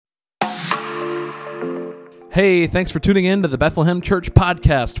Hey, thanks for tuning in to the Bethlehem Church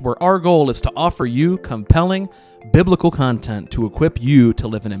Podcast, where our goal is to offer you compelling biblical content to equip you to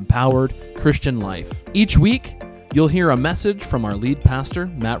live an empowered Christian life. Each week, you'll hear a message from our lead pastor,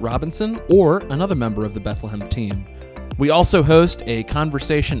 Matt Robinson, or another member of the Bethlehem team. We also host a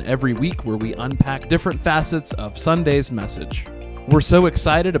conversation every week where we unpack different facets of Sunday's message. We're so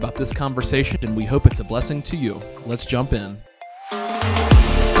excited about this conversation, and we hope it's a blessing to you. Let's jump in.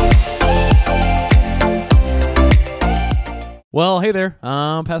 Well, hey there,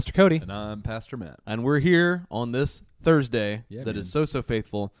 I'm Pastor Cody. And I'm Pastor Matt. And we're here on this Thursday that man. is so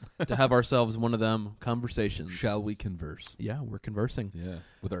faithful to have ourselves one of them conversations. Shall we converse? Yeah, we're conversing. Yeah,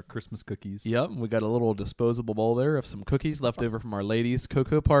 with our Christmas cookies. Yep, we got a little disposable bowl there of some cookies left over from our ladies'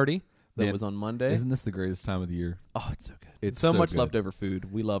 cocoa party that was on Monday. Isn't this the greatest time of the year? Oh, it's so good. It's so so much good. leftover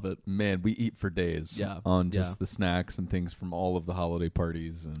food. We love it. Man, we eat for days on just the snacks and things from all of the holiday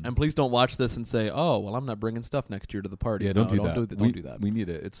parties. And please don't watch this and say, oh, well, I'm not bringing stuff next year to the party. Yeah, No, don't do that. Don't do that. We need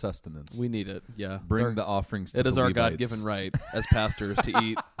it. It's sustenance. We need it, yeah. Bring the offerings to It the is our Levites. God-given right as pastors to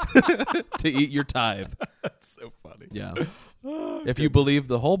eat to eat your tithe. That's so funny. Yeah. If you believe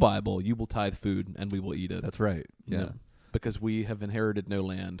the whole Bible, you will tithe food and we will eat it. That's right. Yeah. No, because we have inherited no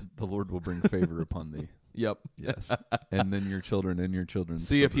land. The Lord will bring favor upon thee. Yep. Yes. And then your children and your children's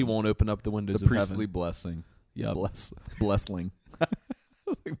See if he children. won't open up the windows The of priestly heaven. blessing. Yep. Blessing. Blessing.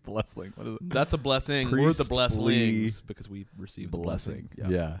 What is it? That's a blessing. We're the Priestly blesslings because we received the blessing.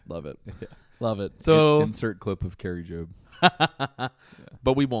 Yeah. Love it. Yeah. Love it. So, insert clip of Carrie Job.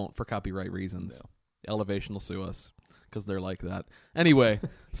 but we won't for copyright reasons. No. Elevation will sue us because they're like that. Anyway,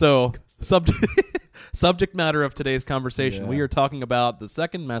 so subject matter of today's conversation. Yeah. We are talking about the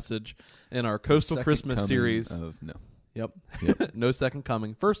second message in our Coastal Second Christmas coming series. No. Yep. No second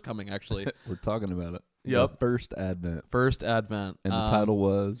coming. First coming, actually. We're talking about it. Yep. The first Advent. First Advent. And the title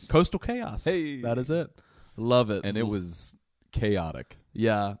was Coastal Chaos. Hey. That is it. Love it. And it was chaotic.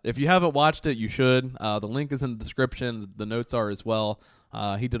 Yeah. If you haven't watched it, you should. The link is in the description. The notes are as well.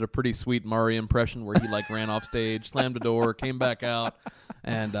 He did a pretty sweet Mari impression where he ran off stage, slammed a door, came back out,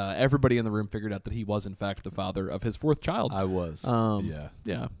 and everybody in the room figured out that he was in fact the father of his fourth child. I was.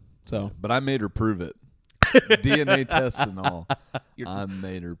 Yeah. So, but I made her prove it. DNA test and all. I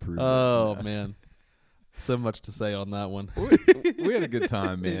made her prove it. Oh Yeah. man, so much to say on that one. We had a good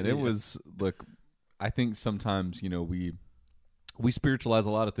time, man. It was, look, I think sometimes, we spiritualize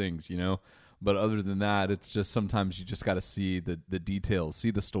a lot of things, but other than that, it's just sometimes you just got to see the details,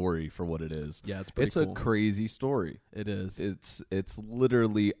 see the story for what it is. Yeah, it's pretty It's cool. a crazy story. It is. It's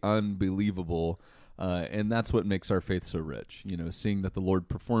literally unbelievable. And that's what makes our faith so rich, seeing that the Lord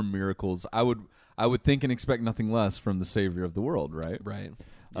performed miracles. I would think and expect nothing less from the Savior of the world, right? Right.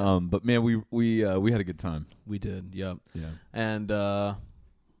 But man, we had a good time. We did. Yep. Yeah. And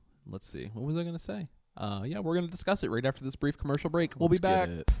let's see. What was I going to say? Yeah, we're going to discuss it right after this brief commercial break. We'll be back.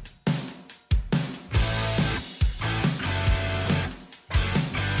 Get it.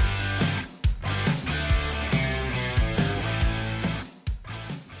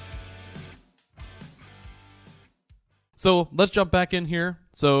 So let's jump back in here.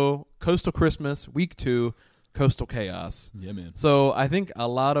 So Coastal Christmas, week 2, Coastal Chaos. Yeah, man. So I think a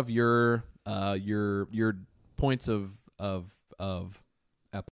lot of your points of I'm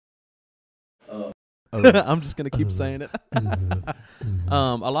just gonna keep saying it. A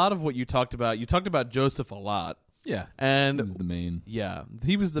lot of what you talked about Joseph a lot. Yeah, and he was the main. Yeah,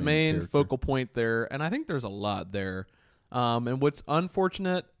 he was the main character. focal point there, and I think there's a lot there. And what's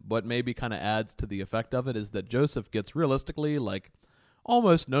unfortunate, but maybe kind of adds to the effect of it, is that Joseph gets realistically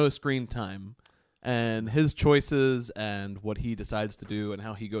almost no screen time, and his choices and what he decides to do and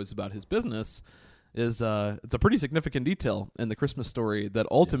how he goes about his business is it's a pretty significant detail in the Christmas story that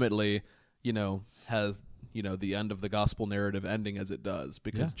ultimately, has the end of the gospel narrative ending as it does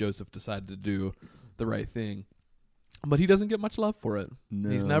because Joseph decided to do the right thing, but he doesn't get much love for it. No.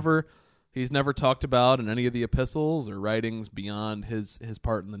 He's never talked about in any of the epistles or writings beyond his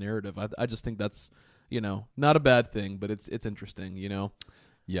part in the narrative. I just think that's, not a bad thing, but it's interesting,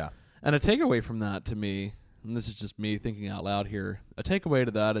 Yeah. And a takeaway from that to me, and this is just me thinking out loud here, a takeaway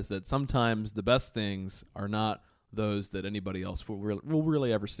to that is that sometimes the best things are not those that anybody else will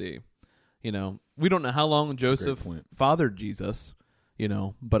really ever see. We don't know how long Joseph fathered Jesus,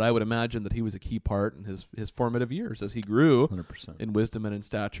 but I would imagine that he was a key part in his formative years as he grew 100%. in wisdom and in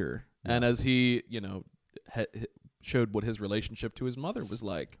stature. Yeah. And as he, showed what his relationship to his mother was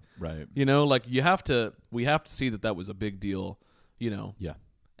like. Right. We have to see that was a big deal, Yeah.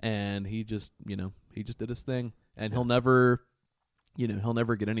 And he just did his thing, and he'll never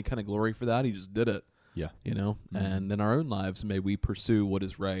get any kind of glory for that. He just did it. Yeah. You know, and in our own lives, may we pursue what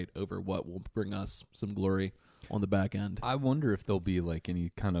is right over what will bring us some glory on the back end. I wonder if there'll be like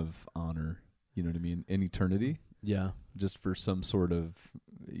any kind of honor, you know what I mean, in eternity, Yeah. just for some sort of,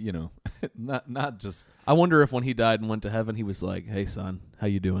 you know, not just. I wonder if when he died and went to heaven, he was like, "Hey, son, how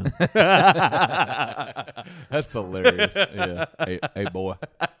you doing?" That's hilarious. Yeah. Hey, boy.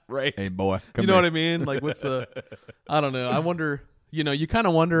 Right. Hey, boy. Come You know here. what I mean? Like, what's the? I don't know. I wonder. You know, you kind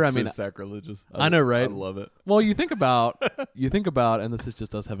of wonder. I So mean, sacrilegious. I know, right? I love it. well, you think about, and this is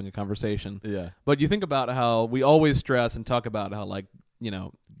just us having a conversation. Yeah. But you think about how we always stress and talk about how, like, you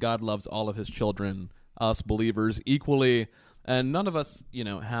know, God loves all of his children, us believers, equally, and none of us, you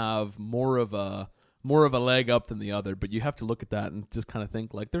know, have more of a leg up than the other. But you have to look at that and just kind of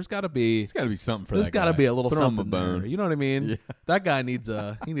think, like, there's got to be something for there's that got to guy. be a little Throw him something a bone. there. You know what I mean? Yeah. That guy needs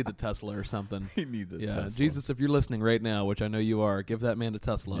a Tesla or something. He needs a Yeah, Tesla. Jesus, if you're listening right now, which I know you are, give that man a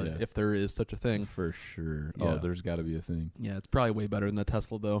Tesla Yeah. if there is such a thing. For sure. Yeah. Oh, there's got to be a thing. Yeah, it's probably way better than the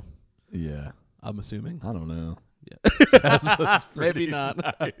Tesla, though. Yeah. I'm assuming. I don't know. Yeah. Tesla's Maybe pretty not.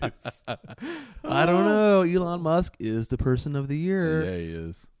 nice. I don't know. Elon Musk is the person of the year. Yeah, he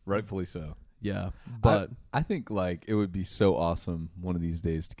is. Rightfully so. Yeah, but I think like it would be so awesome one of these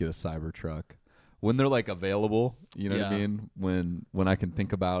days to get a Cybertruck when they're like available. You know what I Yeah. mean? When I can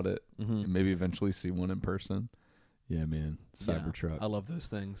think about it, Mhm. and maybe eventually see one in person. Yeah, man, Cybertruck. I love those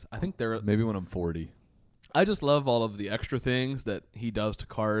things. I think they're. Maybe when I'm 40. I just love all of the extra things that he does to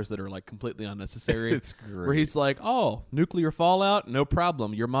cars that are like completely unnecessary. It's great. Where he's like, "Oh, nuclear fallout, no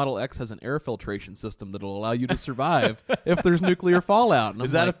problem. Your Model X has an air filtration system that'll allow you to survive if there's nuclear fallout." And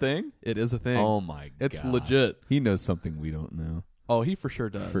Is I'm that like, a thing? It is a thing. Oh my! It's gosh. legit. He knows something we don't know. Oh, he for sure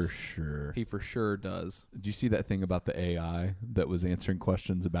does. For sure. He for sure does. Did you see that thing about the AI that was answering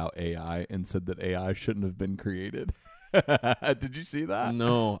questions about AI and said that AI shouldn't have been created? Did you see that?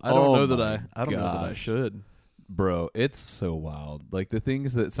 No, I don't Oh know that my I don't know that I gosh. should. Bro, it's so wild. Like the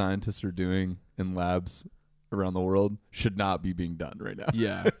things that scientists are doing in labs around the world should not be being done right now.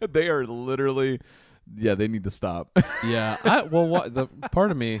 Yeah. They are literally, they need to stop. Yeah. The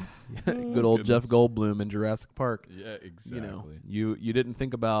part of me, good old Jeff Goldblum in Jurassic Park. Yeah, You know, you didn't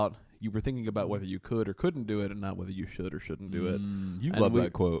think about. You were thinking about whether you could or couldn't do it, and not whether you should or shouldn't do it. You And love we-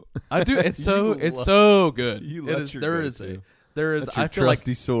 that quote. I do. It's so. You It's love- so good. You It let is. your There go is. to. There is. That's your I feel like.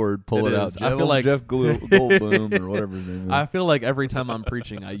 trusty sword. Pull It it, out. is. I feel Jeff- like- Jeff Goldblum or whatever his name is. I feel like every time I'm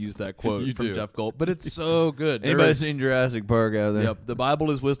preaching, I use that quote You from do. Jeff Gold. But it's so good. There Anybody is- seen Jurassic Park out there? Yep. The Bible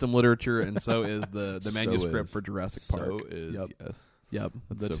is wisdom literature, and so is the So manuscript is. for Jurassic Park. So is, Yep. yes. Yep.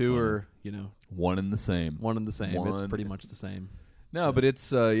 That's The so two funny. are One and the same. one and the same. It's One- pretty much the same. No, but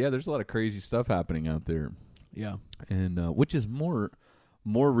it's there's a lot of crazy stuff happening out there, Yeah. and which is more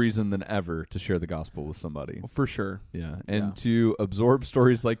reason than ever to share the gospel with somebody. Well, for sure. Yeah, and Yeah. to absorb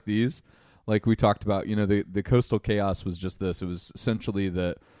stories like these, like we talked about. You know, the coastal chaos was just this. It was essentially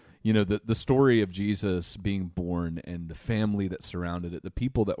the story of Jesus being born and the family that surrounded it, the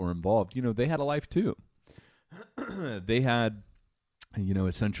people that were involved. You know, they had a life too. They had,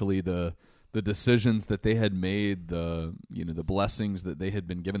 essentially the decisions that they had made, the blessings that they had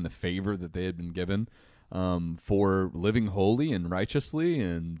been given, the favor that they had been given for living holy and righteously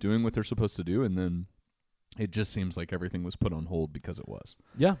and doing what they're supposed to do. And then it just seems like everything was put on hold because it was.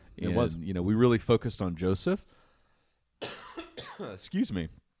 Yeah, it And, was. we really focused on Joseph. Excuse me.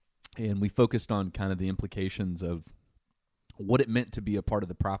 And we focused on kind of the implications of what it meant to be a part of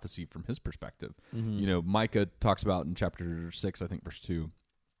the prophecy from his perspective. Mhm. Micah talks about in chapter 6, I think verse 2,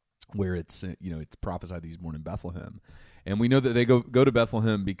 where it's prophesied that he's born in Bethlehem. And we know that they go to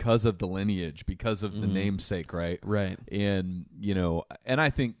Bethlehem because of the lineage, because of the Mhm. namesake, right? Right. And, and I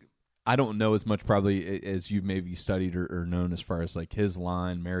think, I don't know as much probably as you've maybe studied or known as far as like his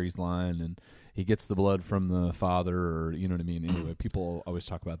line, Mary's line, and he gets the blood from the father, or you know what I mean? Anyway, people always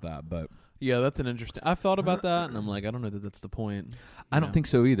talk about that, but Yeah, that's an interesting. I've thought about that, and I'm like, I don't know that that's the point. I don't think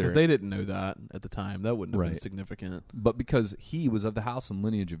so either. because they didn't know that at the time. That wouldn't have been Right. significant. But because he was of the house and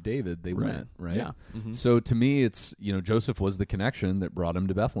lineage of David, they went, right? Yeah. Mhm. So to me, it's, Joseph was the connection that brought him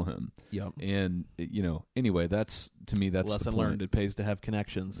to Bethlehem. Yep. And, anyway, that's the Lesson point. learned. It pays to have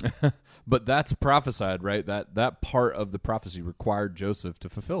connections. But that's prophesied, right? That part of the prophecy required Joseph to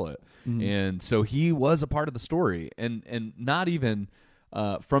fulfill it. Mhm. And so he was a part of the story, and not even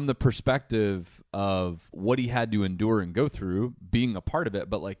from the perspective of what he had to endure and go through, being a part of it,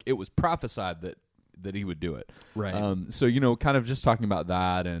 but like it was prophesied that he would do it. Right. So, kind of just talking about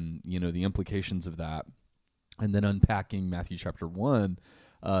that and, the implications of that, and then unpacking Matthew chapter 1,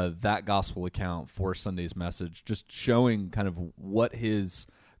 that gospel account for Sunday's message, just showing kind of what his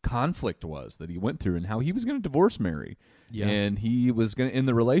conflict was that he went through and how he was going to divorce Mary. Yeah. And he was going to end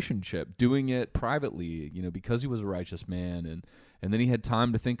the relationship, doing it privately, because he was a righteous man. And then he had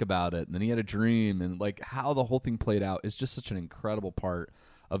time to think about it. And then he had a dream. And like how the whole thing played out is just such an incredible part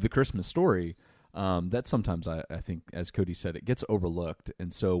of the Christmas story. That sometimes I think, as Cody said, it gets overlooked,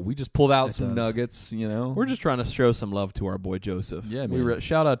 and so we just pulled out some nuggets. We're just trying to show some love to our boy Joseph. Yeah, man.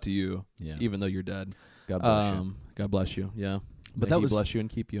 Shout out to you, Yeah. even though you're dead. God bless you. God bless you. Yeah, But May that he was bless you and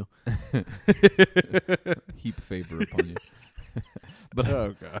keep you. heap favor upon you. But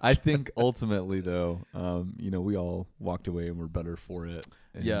Oh gosh. I think ultimately, though, we all walked away and we're better for it.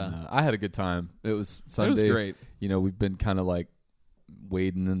 And, Yeah. I had a good time. It was Sunday. It was great. We've been kind of like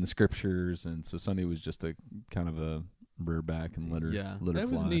wading in the scriptures, and so Sunday was just a kind of a rear back and let her It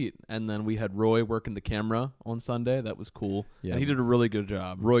was fly. neat. And then we had Roy working the camera on Sunday. That was cool. Yeah. And he did a really good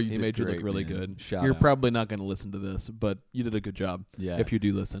job. Roy, you he did made you great, look really man. good. Shout You're out. probably not going to listen to this, but you did a good job. Yeah. If you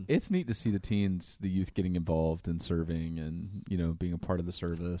do listen. It's neat to see the youth getting involved and serving and, being a part of the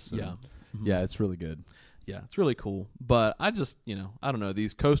service. And Yeah. Mhm. Yeah, it's really good. Yeah, it's really cool. But I just, I don't know,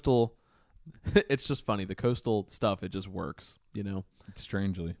 these coastal, it's just funny. The coastal stuff, it just works,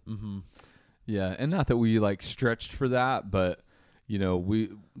 Strangely. Mm-hmm. Yeah, and not that we like stretched for that, but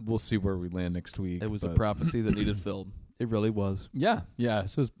we'll see where we land next week. It was a but- prophecy that needed filled. It really was. Yeah.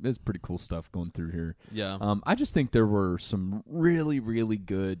 So it's pretty cool stuff going through here. Yeah. I just think there were some really, really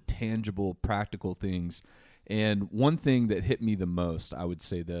good, tangible, practical things. And one thing that hit me the most, I would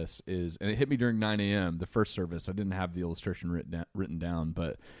say this is, and it hit me during 9 a.m., the first service. I didn't have the illustration written down,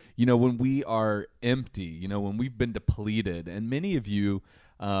 but, when we are empty, when we've been depleted, and many of you,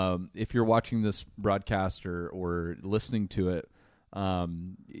 if you're watching this broadcast or listening to it,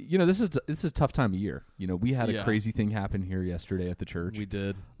 this is a tough time of year. We had a crazy thing happen here yesterday at the church. We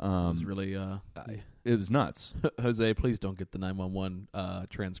did. It was really, it was nuts. Jose, please don't get the 911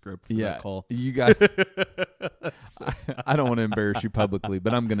 transcript for that call. You got. I don't want to embarrass you publicly,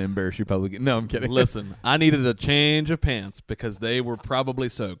 but I'm going to embarrass you publicly. No, I'm kidding. Listen, I needed a change of pants because they were probably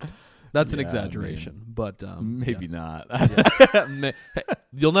soaked. That's an Yeah, exaggeration, but maybe not. Hey,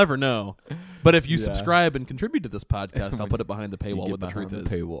 you'll never know. But if you Yeah. subscribe and contribute to this podcast, I'll put it behind the paywall get what the behind truth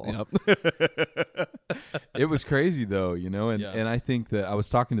the is. paywall. Yep. It was crazy though, and Yeah. and I think that I was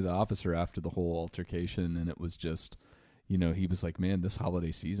talking to the officer after the whole altercation, and it was just, he was like, "Man, this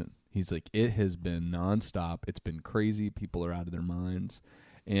holiday season," he's like, "it has been nonstop. It's been crazy. People are out of their minds,"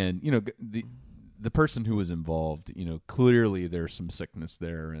 and the person who was involved, clearly there's some sickness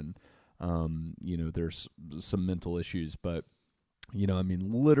there, and there's some mental issues, but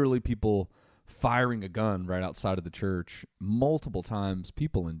literally people firing a gun right outside of the church multiple times,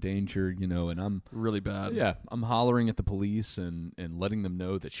 people in danger, and I'm Really bad. I'm hollering at the police and letting them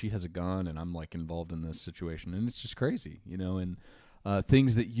know that she has a gun, and I'm like involved in this situation, and it's just crazy, and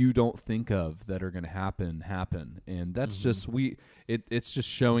things that you don't think of that are going to happen, and that's just it's just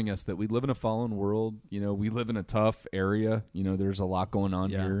showing us that we live in a fallen world. We live in a tough area. There's a lot going on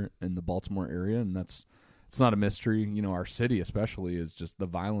here in the Baltimore area, and it's not a mystery. Our city especially is just, the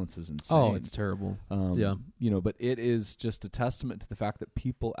violence is insane. Oh, it's terrible. But it is just a testament to the fact that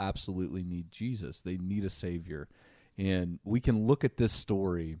people absolutely need Jesus. They need a Savior. And we can look at this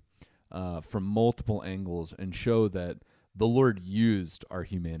story from multiple angles and show that the Lord used our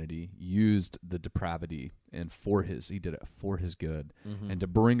humanity, used the depravity, and he did it for his good, and to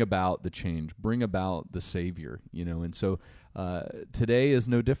bring about the change, bring about the Savior, and so today is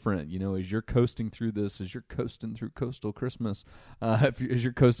no different, as you're coasting through this, as you're coasting through Coastal Christmas, as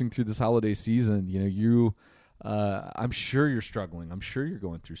you're coasting through this holiday season, I'm sure you're struggling, I'm sure you're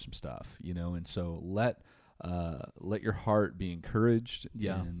going through some stuff, and so let your heart be encouraged,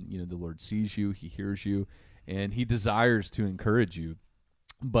 and the Lord sees you, he hears you, and he desires to encourage you.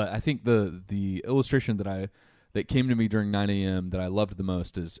 But I think the illustration that came to me during 9 a.m. that I loved the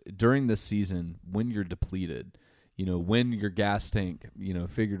most is during this season, when you're depleted, when your gas tank,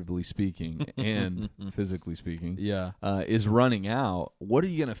 figuratively speaking and physically speaking, is running out, what are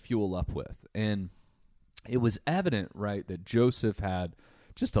you going to fuel up with? And it was evident, right, that Joseph had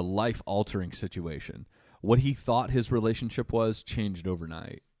just a life-altering situation. What he thought his relationship was changed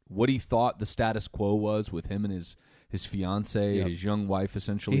overnight. What he thought the status quo was with him and his fiancée, his young wife,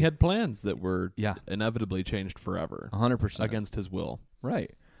 essentially. He had plans that were inevitably changed forever. 100%. Against his will.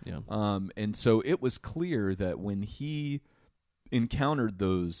 Right. Yeah. And so it was clear that when he encountered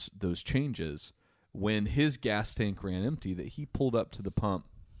those changes, when his gas tank ran empty, that he pulled up to the pump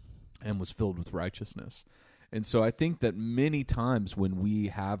and was filled with righteousness. And so I think that many times when we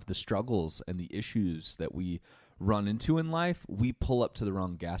have the struggles and the issues that we run into in life, we pull up to the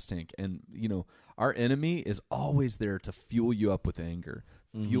wrong gas tank. And, our enemy is always there to fuel you up with anger,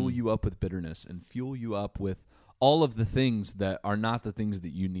 fuel you up with bitterness, and fuel you up with all of the things that are not the things that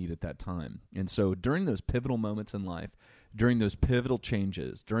you need at that time. And so during those pivotal moments in life, during those pivotal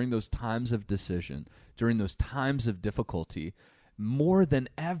changes, during those times of decision, during those times of difficulty, more than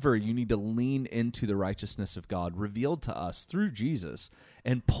ever, you need to lean into the righteousness of God revealed to us through Jesus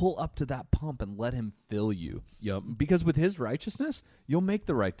and pull up to that pump and let him fill you. Yep. Because with his righteousness, you'll make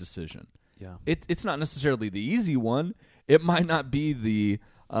the right decision. Yeah. It's not necessarily the easy one. It might not be the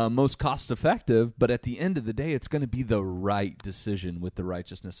most cost-effective, but at the end of the day, it's going to be the right decision with the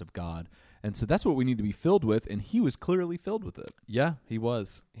righteousness of God. And so that's what we need to be filled with, and he was clearly filled with it. Yeah, he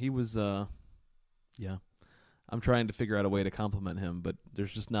was. He was, yeah. I'm trying to figure out a way to compliment him, but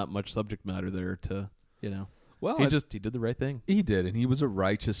there's just not much subject matter there to, Well, he did the right thing. He did, and he was a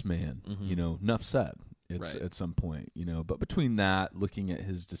righteous man. Mhm. Enough said. Right. At some point, but between that, looking at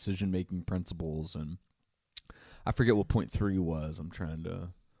his decision-making principles, and I forget what point 3 was. I'm trying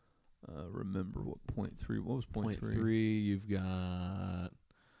to remember what point 3. What was point 3? 3, you've got,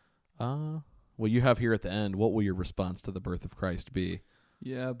 well, you have here at the end, what will your response to the birth of Christ be?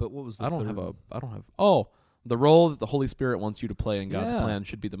 Yeah, but what was the I don't have, the role that the Holy Spirit wants you to play in God's plan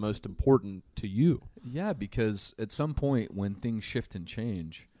should be the most important to you. Yeah, because at some point when things shift and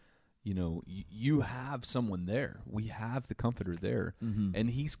change, you have someone there. We have the Comforter there,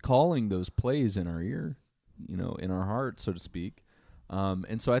 and he's calling those plays in our ear, in our heart, so to speak.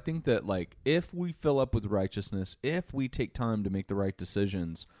 And so I think that, if we fill up with righteousness, if we take time to make the right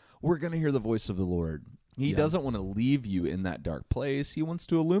decisions, we're going to hear the voice of the Lord. He doesn't want to leave you in that dark place. He wants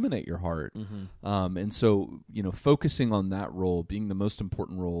to illuminate your heart. And so, focusing on that role, being the most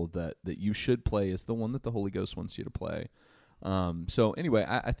important role that you should play, is the one that the Holy Ghost wants you to play. So anyway,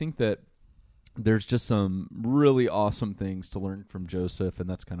 I think that there's just some really awesome things to learn from Joseph, and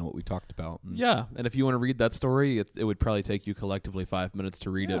that's kind of what we talked about. Yeah, and if you want to read that story, it would probably take you collectively 5 minutes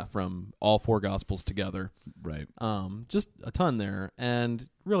to read it from all 4 Gospels together. Right. Just a ton there, and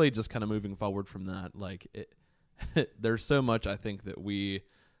really just kind of moving forward from that, there's so much I think that we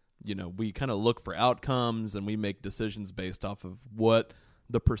kind of look for outcomes, and we make decisions based off of what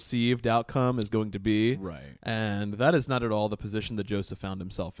the perceived outcome is going to be. Right. And that is not at all the position that Joseph found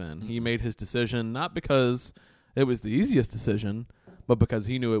himself in. He made his decision not because it was the easiest decision, but because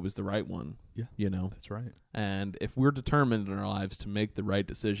he knew it was the right one. Yeah. That's right. And if we're determined in our lives to make the right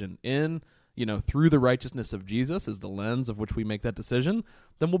decision through the righteousness of Jesus as the lens of which we make that decision,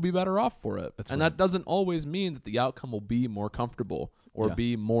 then we'll be better off for it. That's and right. that doesn't always mean that the outcome will be more comfortable or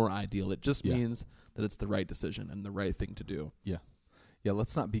be more ideal. It just means that it's the right decision and the right thing to do. Yeah. Yeah,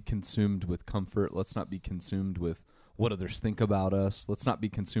 let's not be consumed with comfort. Let's not be consumed with what others think about us. Let's not be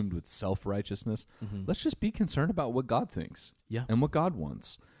consumed with self-righteousness. Let's just be concerned about what God thinks and what God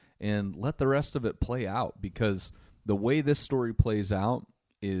wants, and let the rest of it play out, because the way this story plays out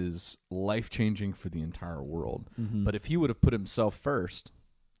is life-changing for the entire world. But if he would have put himself first,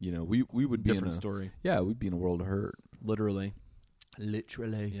 we would be Different story. Yeah, we'd be in a world of hurt. Literally.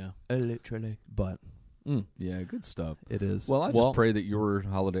 Yeah. Literally. But Yeah, good stuff. it is. Well, I just pray that your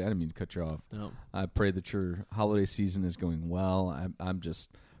holiday, I didn't mean to cut you off. No. I pray that your holiday season is going well. I'm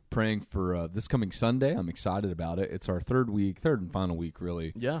just praying for this coming Sunday. I'm excited about it. It's our third and final week,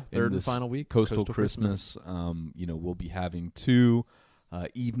 really. Yeah, in third and this final week. Coastal Christmas. We'll be having 2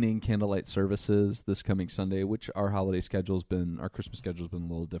 evening candlelight services this coming Sunday, which our Christmas schedule's been a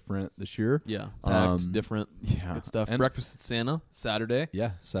little different this year. Yeah, packed, different, good stuff. And Breakfast at Santa, Saturday.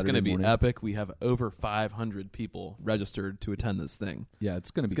 Yeah, It's Saturday going to be morning. epic. We have over 500 people registered to attend this thing. Yeah,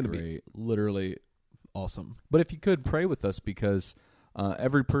 it's going to be It's going to great. be literally awesome. But if you could pray with us, because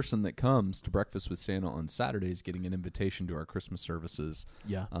every person that comes to Breakfast with Santa on Saturday is getting an invitation to our Christmas services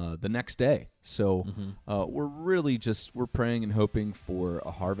Yeah. the next day. So we're really we're praying and hoping for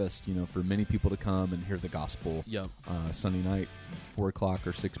a harvest, for many people to come and hear the gospel Yep. Sunday night, 4 o'clock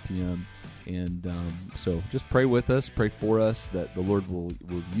or 6 p.m. And so just pray with us, pray for us that the Lord will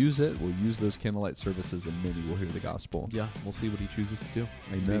use it. We'll use those candlelight services, and many will hear the gospel. Yeah, we'll see what he chooses to do.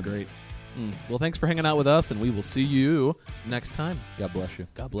 It'd Amen. be great. Well, thanks for hanging out with us, and we will see you next time. God bless you.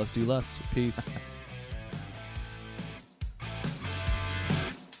 God bless, do less. Peace.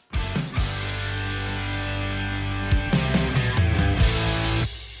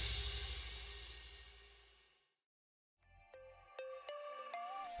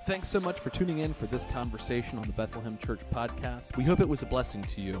 Thanks so much for tuning in for this conversation on the Bethlehem Church podcast. We hope it was a blessing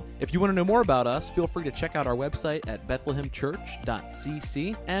to you. If you want to know more about us, feel free to check out our website at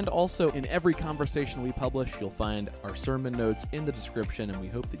bethlehemchurch.cc. And also, in every conversation we publish, you'll find our sermon notes in the description, and we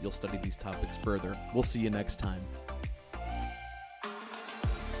hope that you'll study these topics further. We'll see you next time.